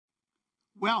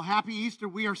Well, happy Easter.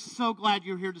 We are so glad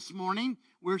you're here this morning.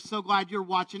 We're so glad you're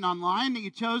watching online, that you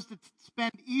chose to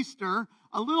spend Easter,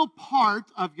 a little part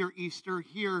of your Easter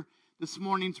here this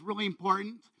morning. It's really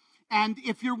important. And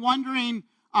if you're wondering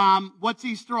what's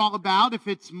Easter all about, if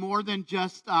it's more than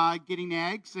just getting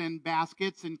eggs and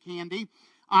baskets and candy,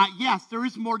 yes, there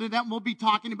is more to that, and we'll be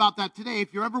talking about that today.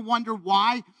 If you ever wonder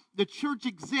why the church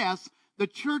exists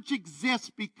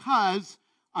because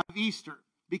of Easter.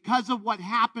 Because of what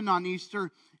happened on Easter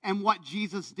and what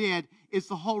Jesus did is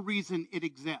the whole reason it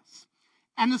exists.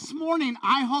 And this morning,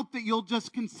 I hope that you'll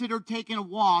just consider taking a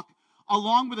walk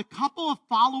along with a couple of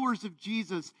followers of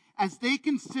Jesus as they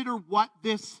consider what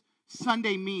this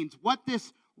Sunday means, what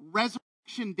this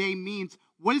Resurrection Day means.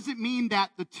 What does it mean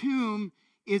that the tomb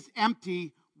is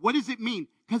empty? What does it mean?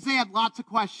 Because they had lots of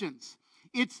questions.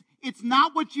 It's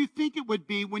not what you think it would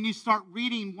be when you start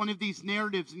reading one of these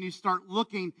narratives and you start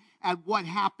looking at what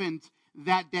happened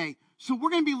that day. So we're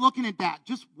going to be looking at that,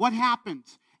 just what happened.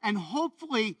 And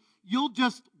hopefully you'll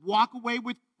just walk away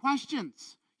with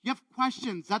questions. You have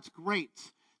questions, that's great.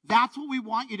 That's what we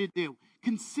want you to do.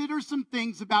 Consider some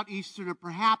things about Easter that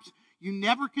perhaps you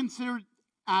never considered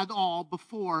at all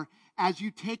before as you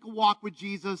take a walk with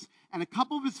Jesus and a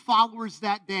couple of his followers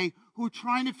that day who are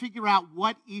trying to figure out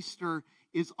what Easter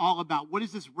is all about. What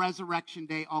is this Resurrection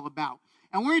Day all about?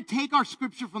 And we're going to take our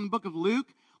scripture from the book of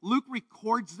Luke. Luke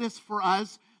records this for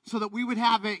us so that we would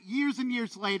have it years and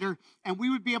years later, and we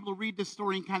would be able to read this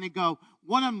story and kind of go,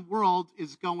 what in the world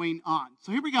is going on?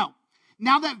 So here we go.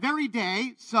 Now that very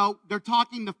day, so they're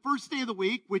talking the first day of the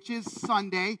week, which is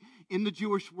Sunday in the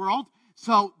Jewish world.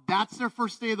 So that's their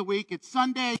first day of the week. It's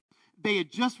Sunday. They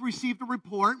had just received a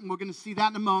report, and we're going to see that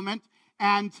in a moment.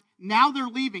 And now they're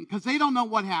leaving because they don't know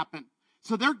what happened.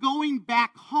 So they're going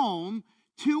back home,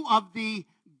 two of the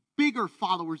bigger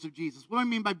followers of Jesus. What do I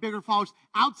mean by bigger followers?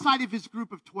 Outside of his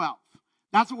group of 12.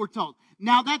 That's what we're told.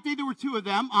 Now that day there were two of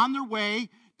them on their way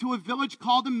to a village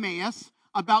called Emmaus,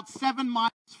 about 7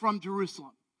 miles from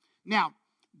Jerusalem. Now,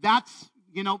 that's,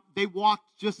 they walked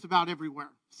just about everywhere.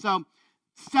 So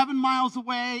 7 miles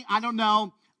away, I don't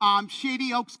know.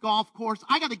 Shady Oaks Golf Course.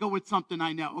 I got to go with something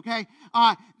I know, okay?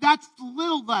 That's a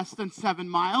little less than 7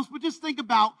 miles, but just think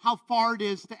about how far it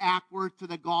is to Ackworth, to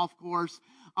the golf course.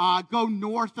 Go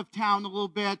north of town a little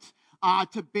bit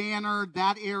to Banner,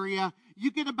 that area.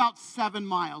 You get about 7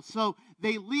 miles. So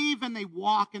they leave and they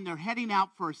walk and they're heading out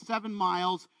for 7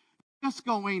 miles, just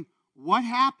going, what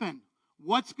happened?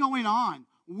 What's going on?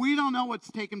 We don't know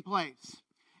what's taken place.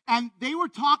 And they were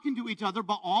talking to each other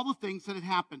about all the things that had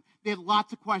happened. They had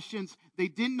lots of questions. They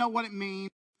didn't know what it means.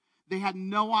 They had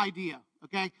no idea,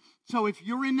 okay? So if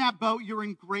you're in that boat, you're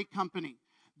in great company.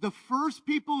 The first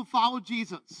people who followed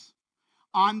Jesus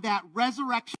on that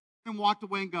resurrection and walked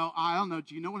away and go, I don't know,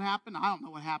 do you know what happened? I don't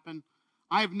know what happened.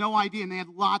 I have no idea. And they had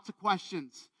lots of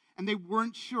questions. And they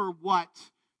weren't sure what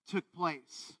took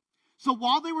place. So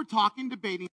while they were talking,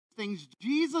 debating things,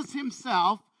 Jesus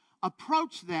himself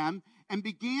approached them and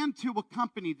began to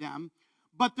accompany them,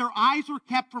 but their eyes were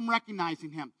kept from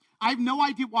recognizing him. I have no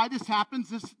idea why this happens.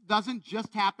 This doesn't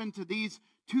just happen to these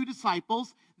two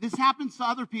disciples. This happens to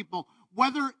other people.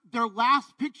 Whether their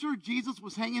last picture of Jesus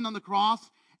was hanging on the cross,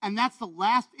 and that's the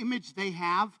last image they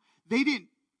have, they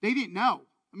didn't know.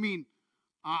 I mean,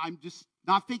 I'm just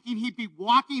not thinking he'd be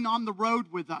walking on the road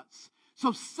with us.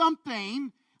 So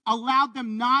something allowed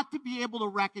them not to be able to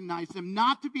recognize him,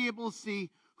 not to be able to see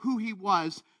who he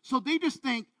was. So they just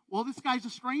think, well, this guy's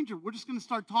a stranger. We're just going to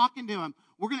start talking to him.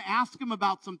 We're going to ask him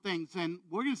about some things, and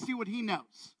we're going to see what he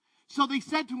knows. So they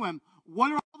said to him,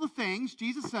 what are all the things,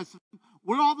 Jesus says to them,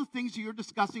 what are all the things you're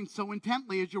discussing so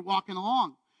intently as you're walking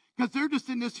along? Because they're just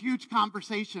in this huge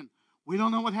conversation. We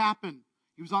don't know what happened.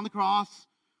 He was on the cross.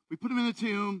 We put him in the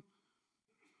tomb.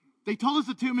 They told us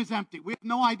the tomb is empty. We have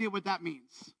no idea what that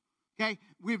means. Okay?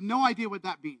 We have no idea what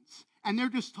that means. And they're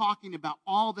just talking about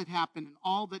all that happened and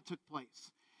all that took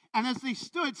place. And as they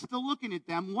stood, still looking at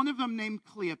them, one of them named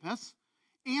Cleopas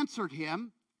answered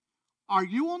him, are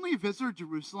you only a visitor to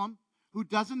Jerusalem who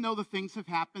doesn't know the things that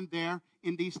have happened there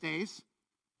in these days?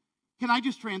 Can I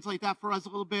just translate that for us a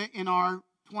little bit in our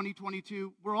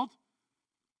 2022 world?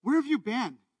 Where have you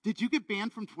been? Did you get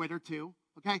banned from Twitter too?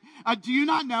 Okay. Do you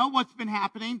not know what's been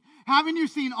happening? Haven't you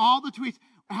seen all the tweets?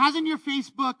 Hasn't your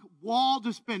Facebook wall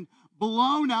just been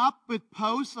blown up with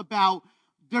posts about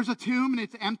there's a tomb and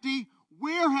it's empty?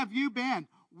 Where have you been?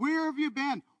 Where have you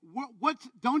been?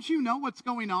 Don't you know what's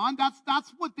going on?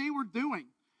 That's what they were doing.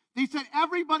 They said,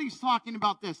 everybody's talking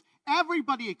about this.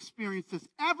 Everybody experienced this.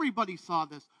 Everybody saw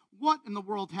this. What in the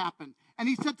world happened? And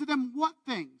he said to them, what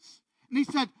things? And he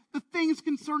said, the things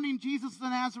concerning Jesus the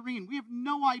Nazarene. We have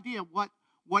no idea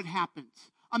what happened.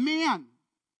 A man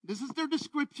This is their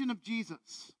description of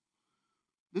Jesus.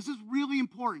 This is really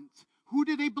important. Who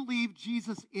do they believe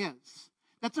Jesus is?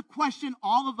 That's a question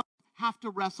all of us have to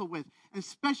wrestle with. And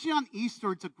especially on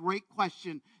Easter, it's a great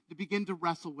question to begin to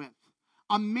wrestle with.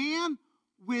 A man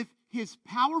with his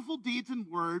powerful deeds and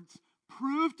words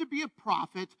proved to be a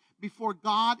prophet before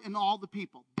God and all the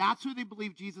people. That's who they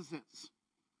believe Jesus is.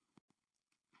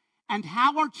 And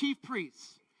how our chief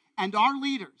priests and our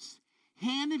leaders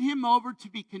handed him over to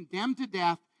be condemned to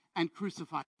death and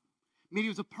crucified. I mean, he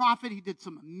was a prophet. He did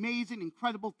some amazing,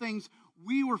 incredible things.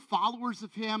 We were followers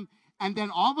of him. And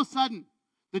then all of a sudden,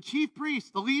 the chief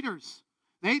priests, the leaders,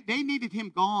 they needed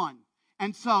him gone.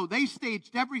 And so they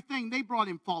staged everything. They brought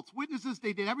in false witnesses.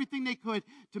 They did everything they could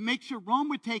to make sure Rome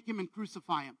would take him and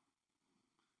crucify him.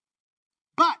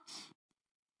 But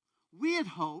we had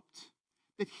hoped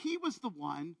that he was the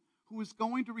one who was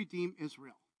going to redeem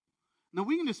Israel. Now,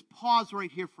 we can just pause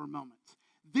right here for a moment.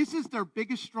 This is their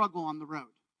biggest struggle on the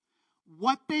road.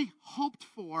 What they hoped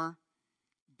for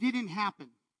didn't happen.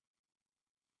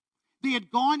 They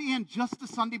had gone in just the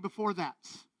Sunday before that.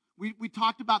 We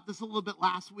talked about this a little bit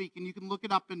last week, and you can look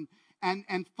it up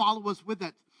and follow us with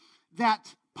it.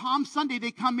 That Palm Sunday,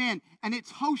 they come in, and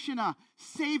it's Hosanna,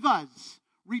 save us,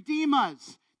 redeem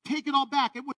us, take it all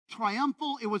back. It was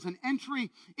triumphal. It was an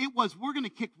entry. It was, we're going to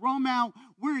kick Rome out.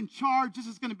 We're in charge. This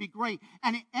is going to be great.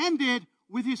 And it ended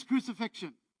with his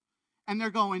crucifixion. And they're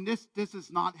going, this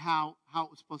is not how it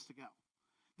was supposed to go.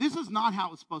 This is not how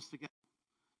it was supposed to go.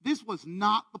 This was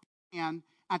not the plan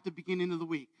at the beginning of the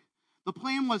week. The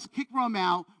plan was kick Rome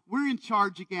out. We're in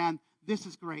charge again. This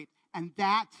is great. And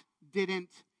that didn't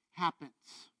happen.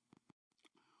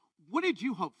 What did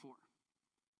you hope for?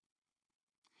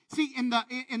 See, in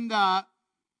the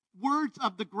words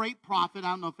of the great prophet, I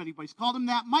don't know if anybody's called him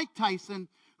that, Mike Tyson,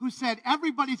 who said,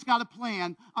 everybody's got a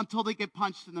plan until they get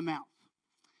punched in the mouth.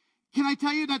 Can I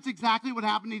tell you that's exactly what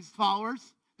happened to these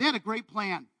followers? They had a great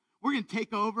plan. We're going to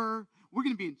take over. We're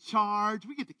going to be in charge.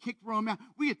 We get to kick Rome out.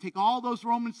 We get to take all those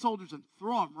Roman soldiers and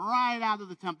throw them right out of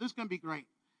the temple. This is going to be great.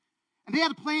 And they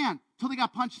had a plan until they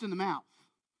got punched in the mouth.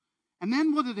 And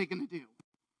then what are they going to do?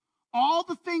 All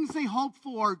the things they hoped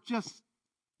for just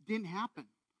didn't happen.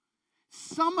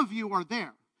 Some of you are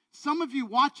there. Some of you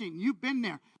watching, you've been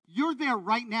there. You're there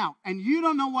right now, and you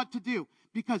don't know what to do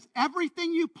because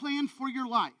everything you planned for your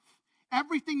life,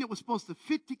 everything that was supposed to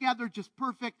fit together just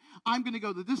perfect. I'm going to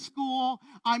go to this school.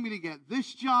 I'm going to get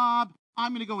this job.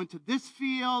 I'm going to go into this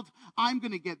field. I'm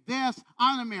going to get this.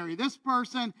 I'm going to marry this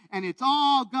person, and it's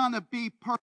all going to be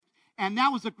perfect. And that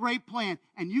was a great plan,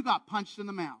 and you got punched in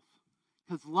the mouth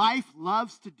because life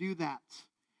loves to do that.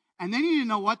 And then you didn't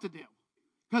know what to do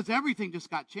because everything just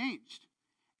got changed.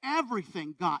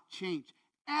 Everything got changed.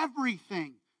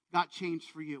 Everything got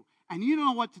changed for you, and you don't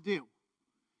know what to do.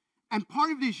 And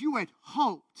part of it is you had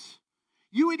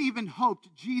even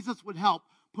hoped Jesus would help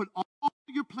put all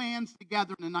your plans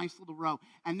together in a nice little row.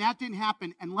 And that didn't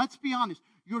happen. And let's be honest,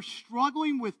 you're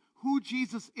struggling with who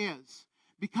Jesus is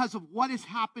because of what has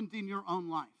happened in your own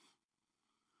life.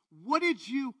 What did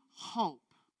you hope?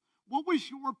 What was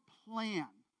your plan?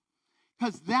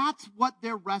 Because that's what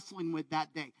they're wrestling with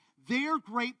that day. Their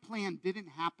great plan didn't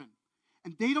happen.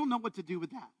 And they don't know what to do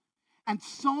with that. And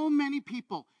so many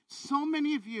people, so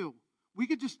many of you, we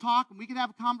could just talk and we could have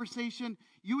a conversation.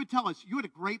 You would tell us you had a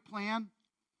great plan,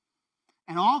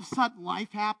 and all of a sudden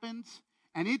life happens,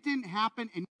 and it didn't happen,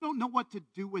 and you don't know what to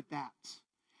do with that.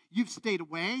 You've stayed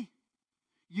away.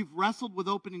 You've wrestled with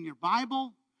opening your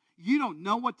Bible. You don't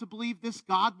know what to believe this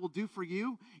God will do for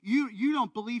you. You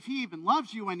don't believe he even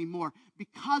loves you anymore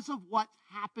because of what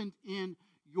happened in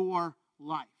your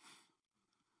life.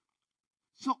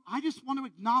 So I just want to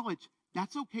acknowledge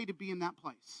that's okay to be in that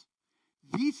place.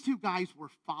 These two guys were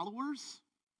followers.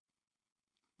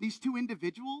 These two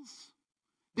individuals,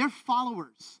 they're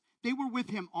followers. They were with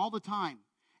him all the time.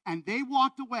 And they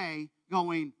walked away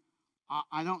going,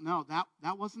 I don't know.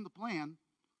 That wasn't the plan.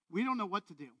 We don't know what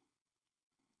to do.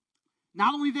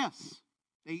 Not only this,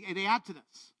 they add to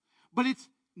this, but it's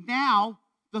now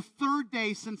the third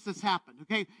day since this happened,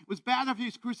 okay? It was bad after he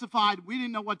was crucified. We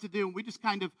didn't know what to do. We just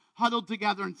kind of huddled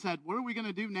together and said, what are we going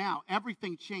to do now?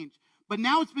 Everything changed. But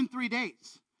now it's been 3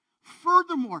 days.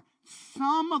 Furthermore,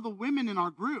 some of the women in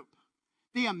our group,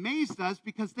 they amazed us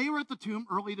because they were at the tomb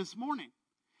early this morning.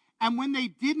 And when they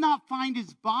did not find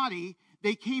his body,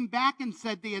 they came back and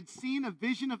said they had seen a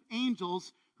vision of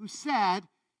angels who said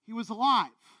he was alive.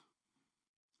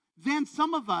 Then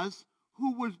some of us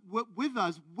who were with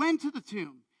us went to the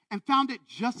tomb and found it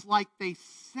just like they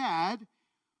said,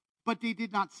 but they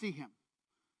did not see him.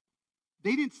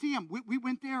 They didn't see him. We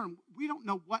went there, and we don't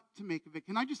know what to make of it.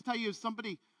 Can I just tell you, as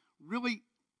somebody really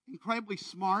incredibly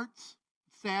smart,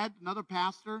 said, another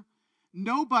pastor,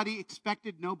 nobody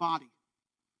expected nobody.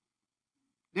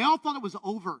 They all thought it was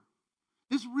over.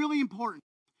 This is really important.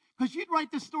 Because you'd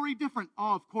write this story different.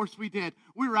 Oh, of course we did.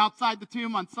 We were outside the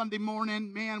tomb on Sunday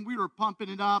morning. Man, we were pumping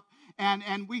it up.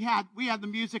 And we had the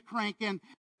music cranking.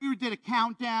 We did a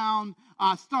countdown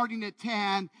starting at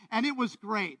 10. And it was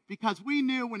great. Because we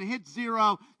knew when it hit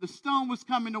 0, the stone was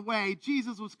coming away.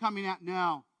 Jesus was coming out.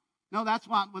 No, that's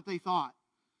not what they thought.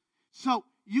 So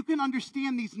you can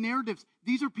understand these narratives.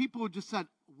 These are people who just said,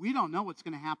 we don't know what's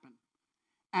going to happen.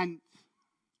 And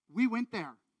we went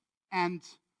there. And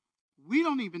we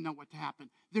don't even know what to happen.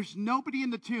 There's nobody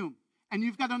in the tomb. And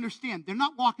you've got to understand, they're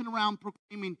not walking around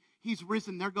proclaiming he's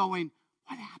risen. They're going,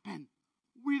 what happened?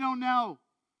 We don't know.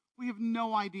 We have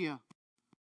no idea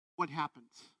what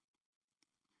happens.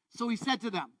 So he said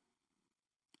to them,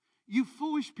 you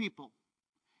foolish people,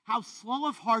 how slow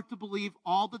of heart to believe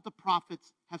all that the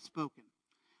prophets have spoken.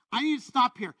 I need to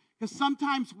stop here because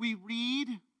sometimes we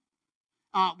read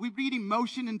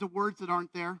emotion into words that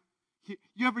aren't there.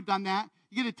 You ever done that?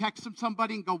 You get a text from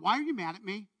somebody and go, why are you mad at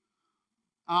me?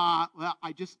 Well,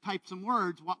 I just typed some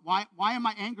words. Why am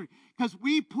I angry? Because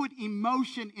we put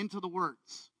emotion into the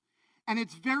words. And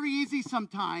it's very easy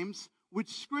sometimes with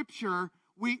Scripture,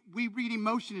 we read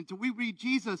emotion into. We read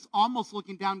Jesus almost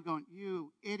looking down going,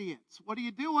 you idiots, what are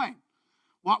you doing?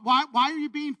 Why are you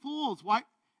being fools? Why?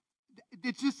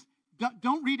 It's just,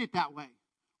 don't read it that way.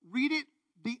 Read it,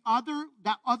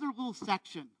 that other little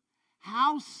section.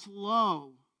 How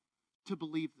slow to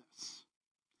believe this.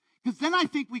 Because then I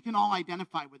think we can all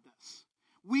identify with this.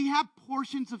 We have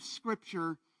portions of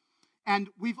Scripture, and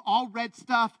we've all read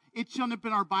stuff. It's shown up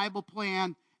in our Bible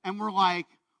plan, and we're like,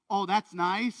 oh, that's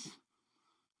nice.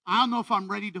 I don't know if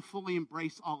I'm ready to fully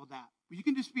embrace all of that. But you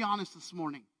can just be honest this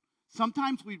morning.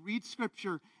 Sometimes we read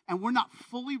Scripture, and we're not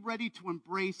fully ready to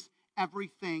embrace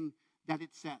everything that it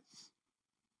says.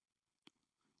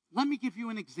 Let me give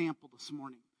you an example this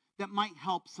morning that might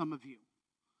help some of you.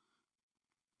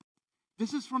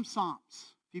 This is from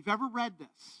Psalms. If you've ever read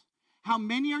this, how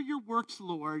many are your works,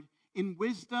 Lord? In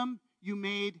wisdom you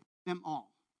made them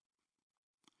all.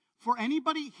 For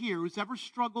anybody here who's ever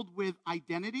struggled with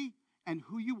identity and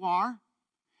who you are,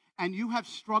 and you have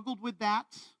struggled with that,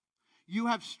 you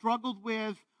have struggled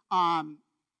with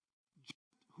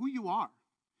who you are,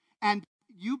 and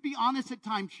you be honest at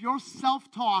times, your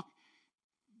self-talk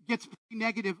gets pretty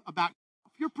negative about yourself.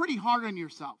 You're pretty hard on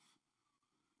yourself.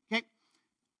 Okay?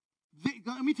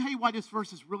 Let me tell you why this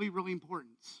verse is really, really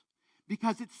important.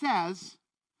 Because it says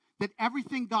that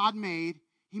everything God made,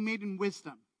 he made in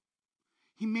wisdom.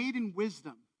 He made in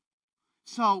wisdom.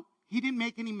 So he didn't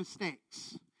make any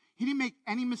mistakes. He didn't make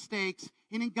any mistakes.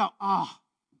 He didn't go, oh,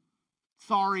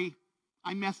 sorry,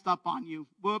 I messed up on you.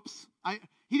 Whoops.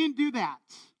 He didn't do that.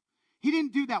 He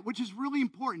didn't do that, which is really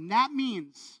important. That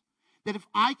means that if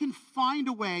I can find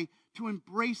a way to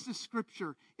embrace the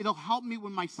Scripture, it'll help me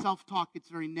when my self-talk gets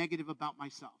very negative about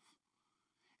myself.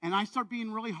 And I start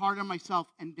being really hard on myself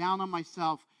and down on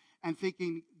myself and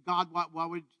thinking, God, why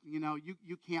would,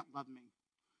 you can't love me.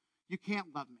 You can't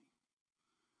love me.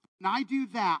 When I do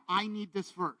that, I need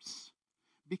this verse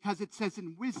because it says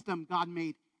in wisdom, God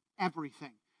made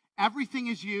everything. Everything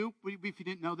is you, if you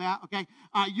didn't know that, okay?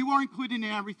 You are included in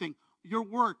everything. Your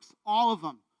works, all of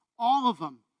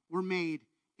them were made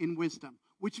in wisdom,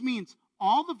 which means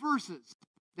all the verses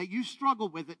that you struggle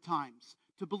with at times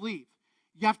to believe,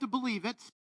 you have to believe it,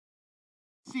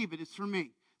 receive it. It's for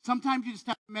me. Sometimes you just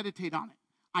have to meditate on it.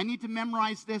 I need to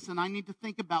memorize this, and I need to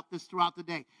think about this throughout the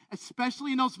day,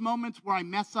 especially in those moments where I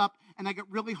mess up and I get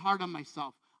really hard on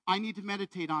myself. I need to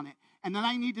meditate on it, and then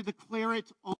I need to declare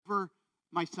it over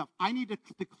myself. I need to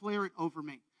declare it over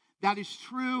me. That is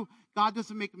true. God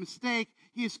doesn't make a mistake.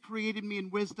 He has created me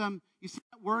in wisdom. You see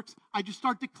how it works? I just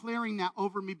start declaring that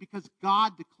over me because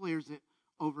God declares it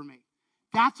over me.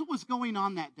 That's what was going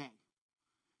on that day.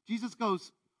 Jesus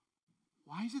goes,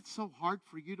 why is it so hard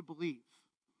for you to believe?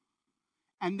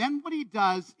 And then what he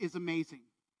does is amazing.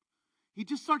 He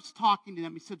just starts talking to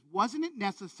them. He said, wasn't it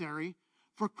necessary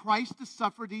for Christ to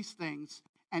suffer these things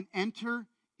and enter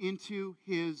into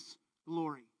his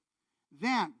glory?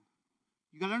 Then,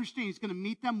 you got to understand, he's going to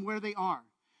meet them where they are,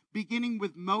 beginning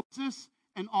with Moses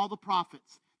and all the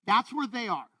prophets. That's where they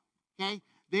are, okay?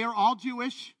 They are all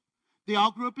Jewish. They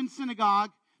all grew up in synagogue.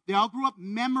 They all grew up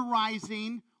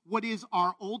memorizing what is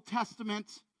our Old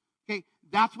Testament, okay?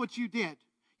 That's what you did.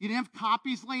 You didn't have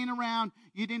copies laying around.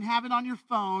 You didn't have it on your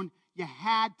phone. You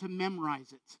had to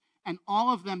memorize it. And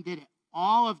all of them did it.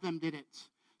 All of them did it.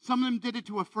 Some of them did it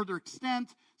to a further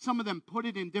extent. Some of them put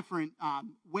it in different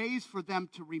ways for them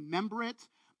to remember it.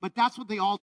 But that's what they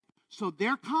all did. So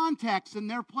their context and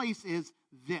their place is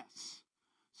this.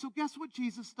 So guess what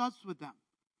Jesus does with them?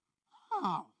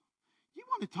 Oh, you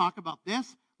want to talk about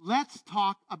this? Let's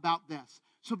talk about this.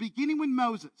 So beginning with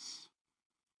Moses,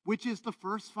 which is the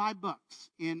first 5 books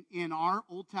in our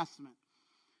Old Testament,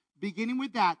 beginning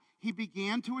with that, he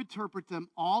began to interpret them,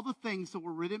 all the things that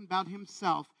were written about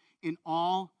himself in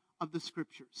all of the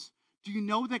scriptures. Do you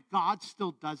know that God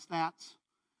still does that?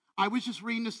 I was just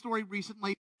reading a story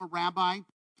recently of a rabbi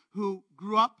who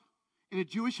grew up in a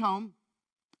Jewish home,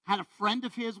 had a friend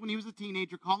of his when he was a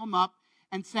teenager call him up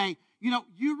and say,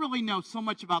 you really know so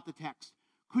much about the text.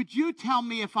 Could you tell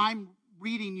me if I'm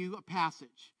reading you a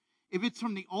passage, if it's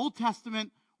from the Old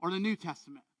Testament or the New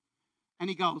Testament? And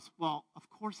he goes, well, of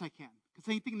course I can, because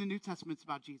anything in the New Testament is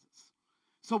about Jesus.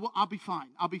 So well, I'll be fine.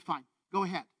 Go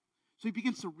ahead. So he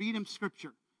begins to read him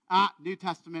scripture. New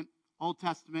Testament, Old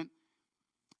Testament.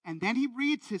 And then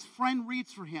his friend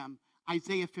reads for him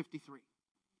Isaiah 53.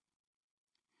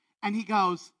 And he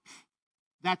goes,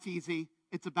 that's easy.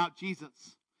 It's about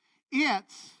Jesus.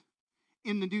 It's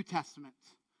in the New Testament.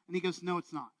 And he goes, no,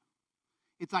 it's not.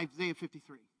 It's Isaiah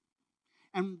 53.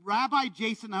 And Rabbi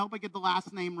Jason, I hope I get the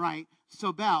last name right,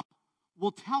 Sobel,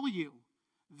 will tell you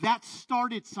that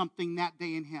started something that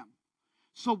day in him.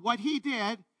 So what he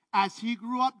did, as he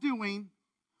grew up doing,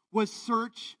 was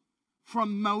search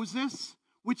from Moses,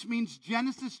 which means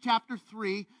Genesis chapter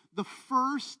 3, the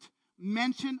first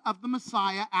mention of the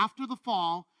Messiah after the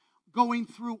fall, going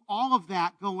through all of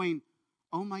that, going,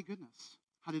 oh my goodness,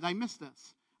 how did I miss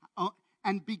this?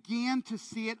 And began to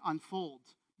see it unfold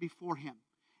before him.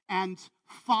 And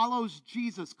follows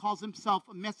Jesus, calls himself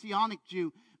a Messianic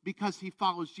Jew because he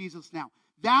follows Jesus now.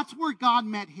 That's where God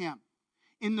met him.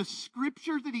 In the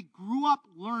scripture that he grew up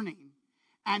learning,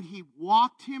 and he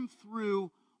walked him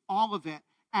through all of it.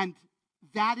 And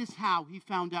that is how he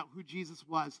found out who Jesus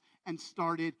was and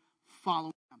started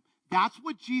following him. That's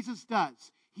what Jesus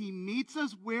does. He meets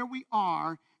us where we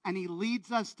are, and he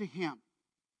leads us to him.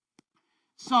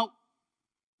 So,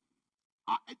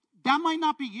 that might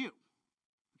not be you,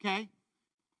 okay?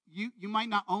 You might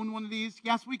not own one of these.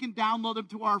 Yes, we can download them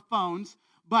to our phones,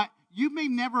 but you may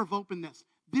never have opened this.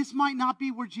 This might not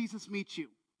be where Jesus meets you,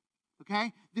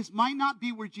 okay? This might not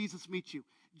be where Jesus meets you.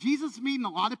 Jesus is meeting a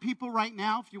lot of people right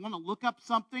now. If you want to look up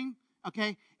something,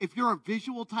 okay? If you're a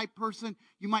visual type person,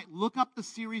 you might look up the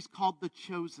series called The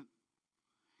Chosen.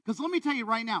 Because let me tell you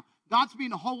right now, God's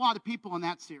meeting a whole lot of people in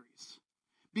that series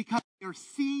because they're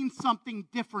seeing something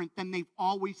different than they've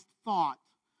always thought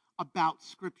about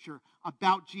Scripture,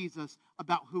 about Jesus,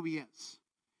 about who he is.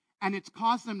 And it's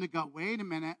caused them to go, wait a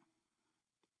minute,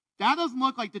 that doesn't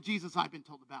look like the Jesus I've been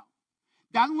told about.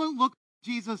 That doesn't look like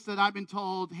Jesus that I've been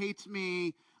told hates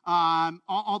me,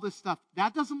 all this stuff.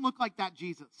 That doesn't look like that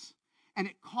Jesus. And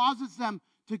it causes them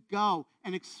to go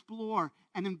and explore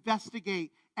and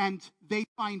investigate, and they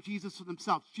find Jesus for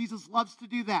themselves. Jesus loves to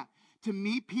do that, to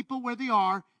meet people where they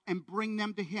are and bring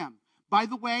them to him. By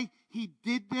the way, he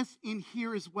did this in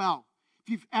here as well. If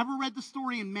you've ever read the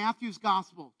story in Matthew's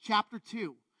Gospel, chapter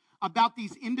 2, about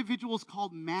these individuals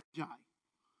called Magi,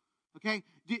 okay,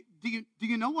 do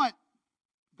you know what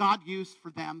God used for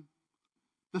them?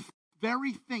 The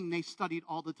very thing they studied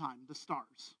all the time, the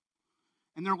stars.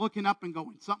 And they're looking up and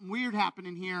going, something weird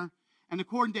happening here. And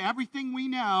according to everything we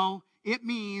know, it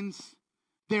means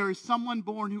there is someone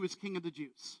born who is King of the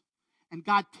Jews. And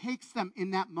God takes them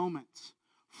in that moment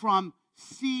from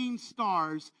seeing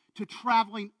stars to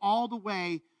traveling all the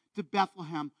way to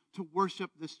Bethlehem to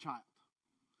worship this child.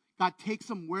 God takes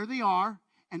them where they are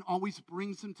and always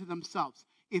brings them to themselves.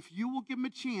 If you will give them a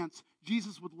chance,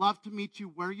 Jesus would love to meet you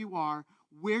where you are,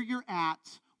 where you're at,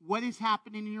 what is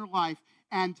happening in your life,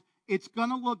 and it's going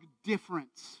to look different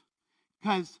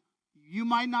because you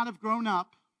might not have grown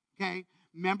up, okay,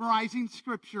 memorizing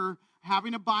Scripture,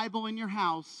 having a Bible in your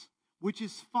house, which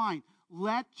is fine.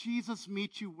 Let Jesus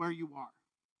meet you where you are.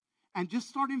 And just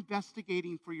start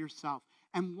investigating for yourself.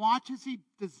 And watch as he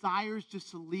desires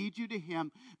just to lead you to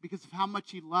him because of how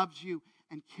much he loves you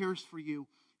and cares for you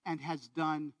and has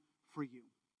done for you.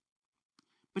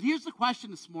 But here's the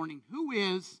question this morning. Who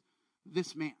is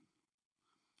this man?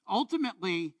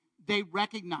 Ultimately, they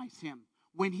recognize him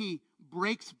when he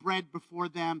breaks bread before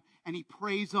them and he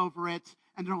prays over it.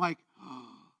 And they're like, oh,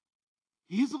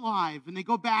 he's alive. And they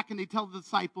go back and they tell the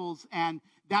disciples, and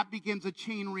that begins a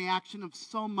chain reaction of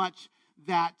so much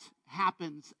that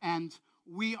happens. And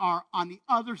we are on the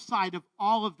other side of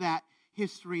all of that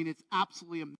history, and it's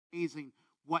absolutely amazing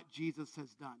what Jesus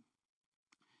has done.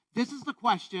 This is the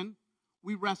question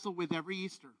we wrestle with every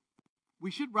Easter.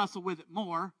 We should wrestle with it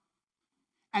more.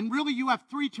 And really, you have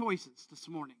 3 choices this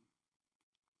morning.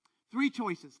 Three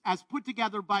choices, as put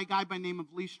together by a guy by the name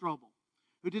of Lee Strobel,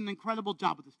 who did an incredible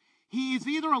job with this. He is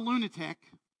either a lunatic.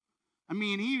 I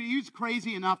mean, he's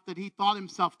crazy enough that he thought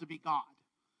himself to be God.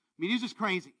 I mean, he's just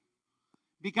crazy.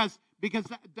 Because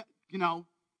you know,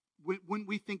 wouldn't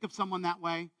we think of someone that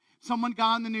way? Someone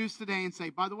got on the news today and say,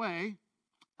 by the way,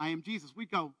 I am Jesus.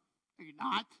 We'd go, are you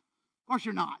not? Of course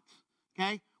you're not.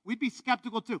 Okay? We'd be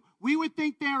skeptical too. We would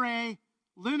think they're a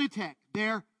lunatic.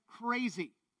 They're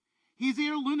crazy. He's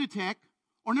either a lunatic,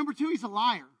 or number two, he's a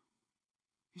liar.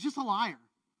 He's just a liar.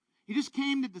 He just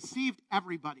came to deceive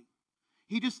everybody.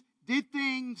 He just did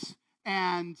things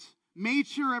and made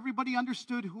sure everybody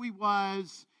understood who he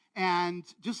was and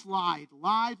just lied.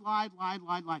 Lied.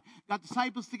 Got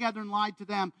disciples together and lied to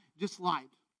them, just lied.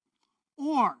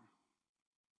 Or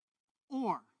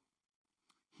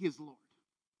he is Lord.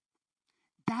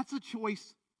 That's a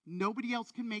choice nobody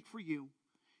else can make for you.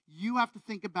 You have to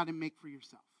think about and make for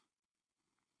yourself.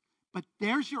 But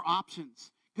there's your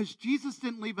options, because Jesus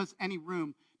didn't leave us any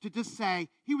room to just say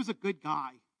he was a good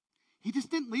guy. He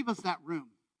just didn't leave us that room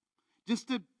just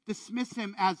to dismiss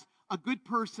him as a good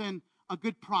person, a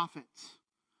good prophet,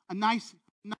 a nice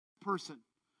person,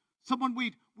 someone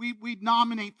we'd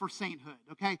nominate for sainthood,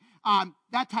 okay?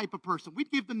 That type of person. We'd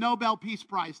give the Nobel Peace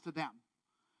Prize to them.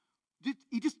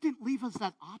 He just didn't leave us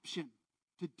that option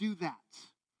to do that.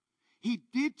 He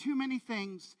did too many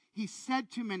things. He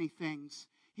said too many things.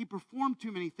 He performed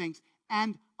too many things.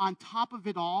 And on top of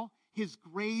it all, his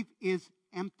grave is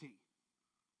empty.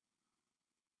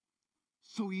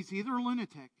 So he's either a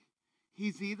lunatic,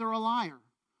 he's either a liar,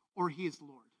 or he is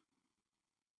Lord.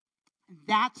 And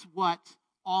that's what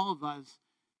all of us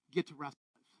get to wrestle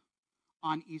with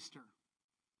on Easter.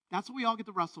 That's what we all get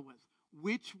to wrestle with.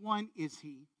 Which one is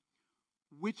he?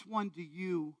 Which one do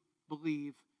you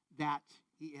believe that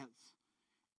he is?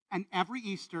 And every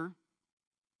Easter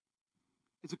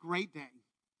is a great day.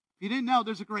 If you didn't know,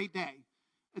 there's a great day.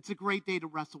 It's a great day to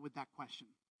wrestle with that question.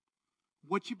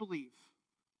 What you believe,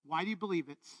 why do you believe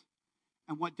it,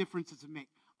 and what difference does it make?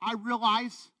 I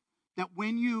realize that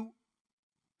when you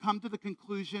come to the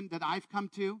conclusion that I've come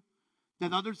to,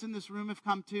 that others in this room have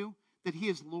come to, that he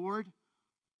is Lord,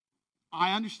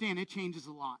 I understand it changes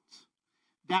a lot.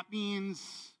 That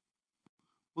means,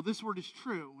 well, this word is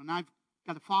true, and I've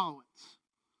got to follow it.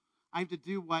 I have to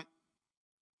do what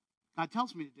God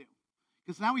tells me to do.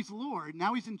 Because now he's Lord,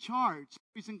 now he's in charge,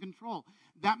 he's in control.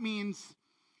 That means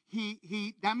he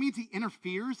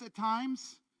interferes at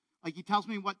times. Like he tells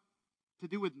me what to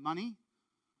do with money.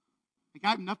 Like I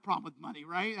have enough problem with money,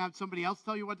 right? Have somebody else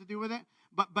tell you what to do with it.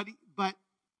 But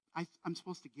I'm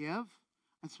supposed to give.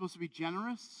 I'm supposed to be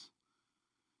generous.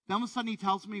 Then all of a sudden he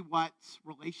tells me what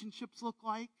relationships look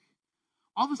like.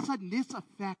 All of a sudden this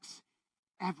affects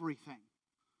everything.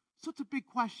 So it's a big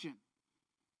question.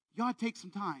 You ought to take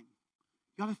some time.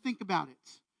 You ought to think about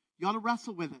it. You ought to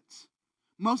wrestle with it.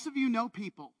 Most of you know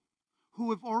people who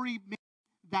have already made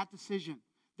that decision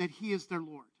that he is their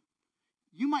Lord.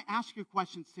 You might ask your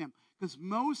questions to him, because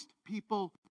most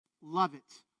people love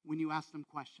it when you ask them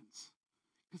questions.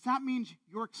 Because that means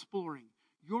you're exploring,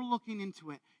 you're looking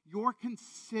into it, you're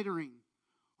considering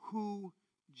who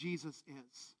Jesus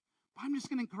is. But I'm just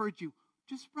going to encourage you,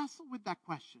 just wrestle with that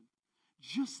question.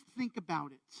 Just think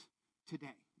about it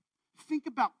today. Think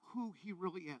about who he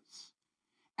really is.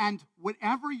 And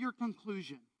whatever your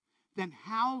conclusion, then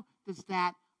how does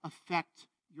that affect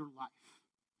your life?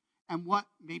 And what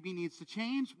maybe needs to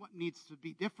change, what needs to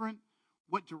be different,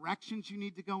 what directions you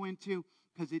need to go into,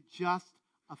 because it just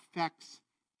affects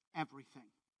everything.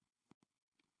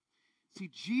 See,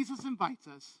 Jesus invites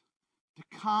us to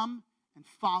come and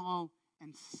follow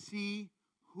and see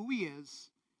who he is,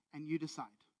 and you decide.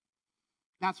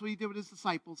 That's what he did with his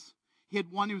disciples. He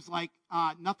had one who's like,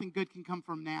 nothing good can come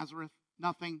from Nazareth.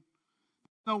 Nothing.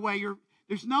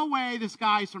 There's no way this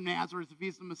guy's from Nazareth if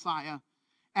he's the Messiah.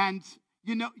 And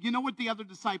you know what the other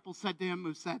disciples said to him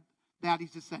who said that? He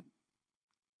just said,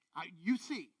 you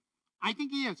see. I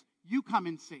think he is. You come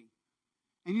and see.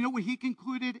 And you know what he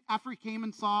concluded after he came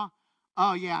and saw?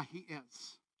 Oh, yeah, he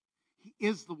is. He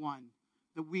is the one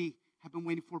that we have been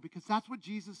waiting for, because that's what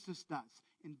Jesus just does.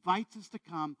 Invites us to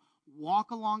come,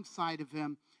 walk alongside of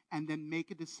him, and then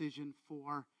make a decision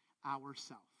for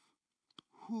ourselves.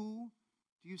 Who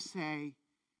do you say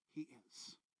he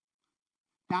is?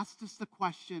 That's just the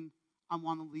question I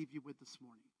want to leave you with this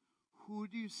morning. Who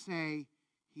do you say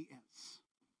he is?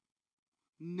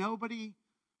 Nobody,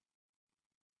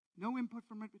 no input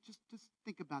from it, but just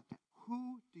think about that.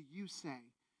 Who do you say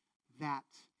that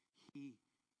he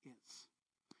is?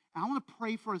 And I want to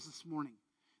pray for us this morning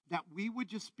that we would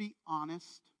just be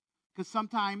honest, because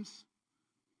sometimes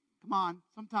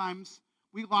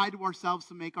We lie to ourselves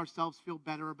to make ourselves feel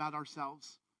better about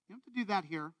ourselves. You don't have to do that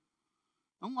here.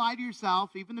 Don't lie to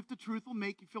yourself, even if the truth will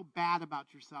make you feel bad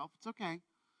about yourself. It's okay.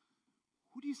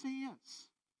 Who do you say he is?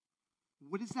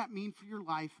 What does that mean for your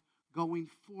life going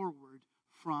forward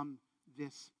from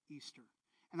this Easter?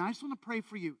 And I just want to pray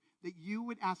for you that you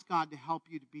would ask God to help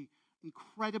you to be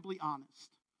incredibly honest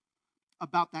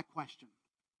about that question.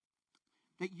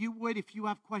 That you would, if you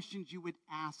have questions, you would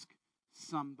ask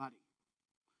somebody.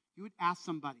 You would ask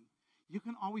somebody. You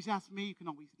can always ask me. You can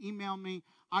always email me.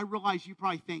 I realize you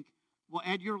probably think, well,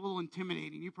 Ed, you're a little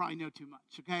intimidating. You probably know too much,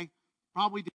 okay?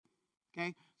 Probably do,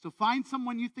 okay? So find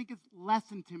someone you think is less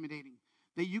intimidating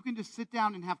that you can just sit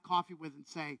down and have coffee with and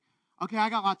say, okay, I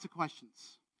got lots of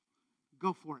questions.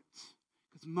 Go for it.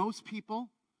 Because most people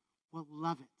will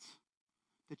love it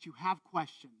that you have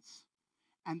questions.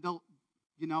 And they'll,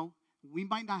 we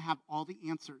might not have all the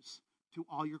answers to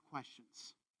all your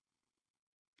questions.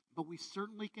 But we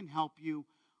certainly can help you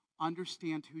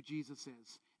understand who Jesus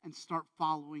is and start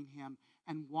following him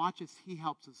and watch as he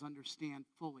helps us understand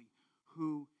fully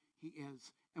who he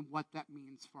is and what that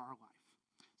means for our life.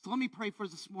 So let me pray for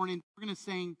us this morning. We're going to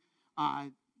sing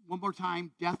one more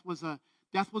time, Death Was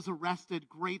Arrested.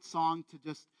 Great song to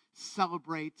just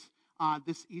celebrate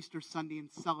this Easter Sunday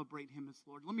and celebrate him as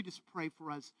Lord. Let me just pray for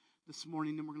us this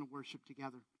morning, and we're going to worship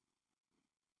together.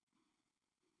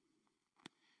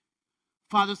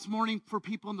 Father, this morning for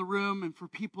people in the room and for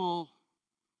people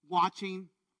watching,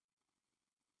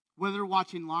 whether they're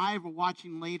watching live or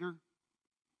watching later,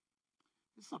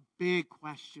 this is a big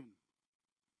question.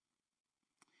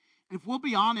 And if we'll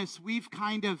be honest, we've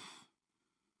kind of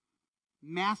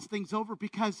masked things over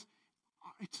because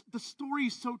the story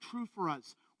is so true for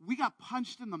us. We got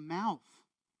punched in the mouth,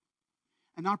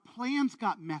 and our plans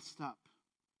got messed up.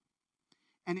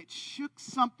 And it shook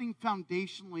something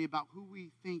foundationally about who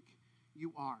we think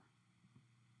you are.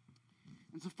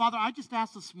 And so, Father, I just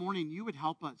ask this morning you would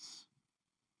help us.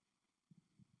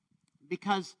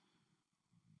 Because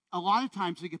a lot of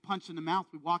times we get punched in the mouth,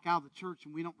 we walk out of the church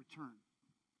and we don't return.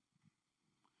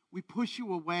 We push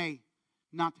you away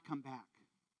not to come back.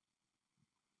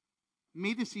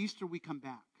 May this Easter we come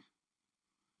back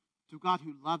to God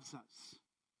who loves us.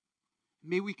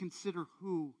 May we consider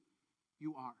who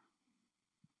you are.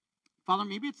 Father,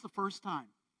 maybe it's the first time.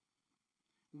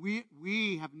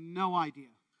 We have no idea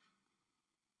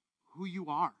who you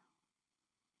are.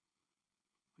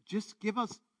 Just give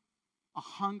us a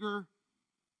hunger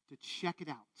to check it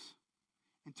out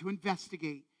and to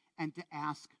investigate and to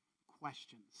ask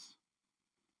questions.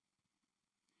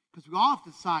 Because we all have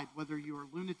to decide whether you are a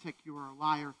lunatic, you are a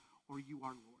liar, or you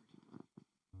are Lord.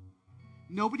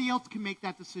 Nobody else can make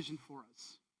that decision for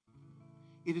us.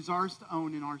 It is ours to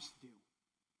own and ours to do.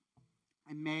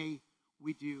 And may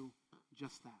we do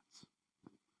just that.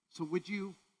 So would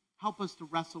you help us to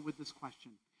wrestle with this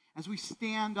question? As we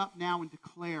stand up now and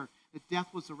declare that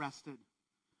death was arrested,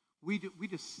 we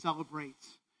just celebrate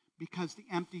because the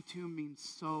empty tomb means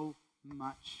so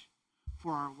much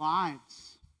for our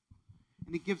lives.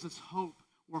 And it gives us hope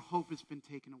where hope has been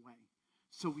taken away.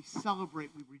 So we celebrate,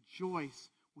 we rejoice,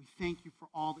 we thank you for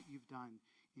all that you've done.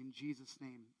 In Jesus'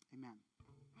 name, amen.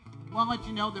 I want to let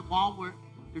you know that while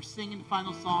they're singing the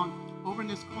final song, over in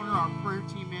this corner our prayer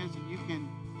team is, and you can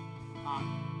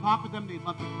talk with them. They'd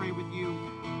love to pray with you,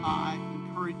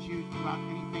 encourage you throughout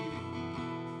anything that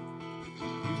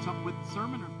do something with the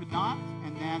sermon or could not,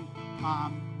 and then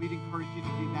we'd encourage you to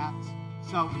do that.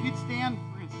 So if you'd stand,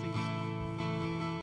 we're going to sing this.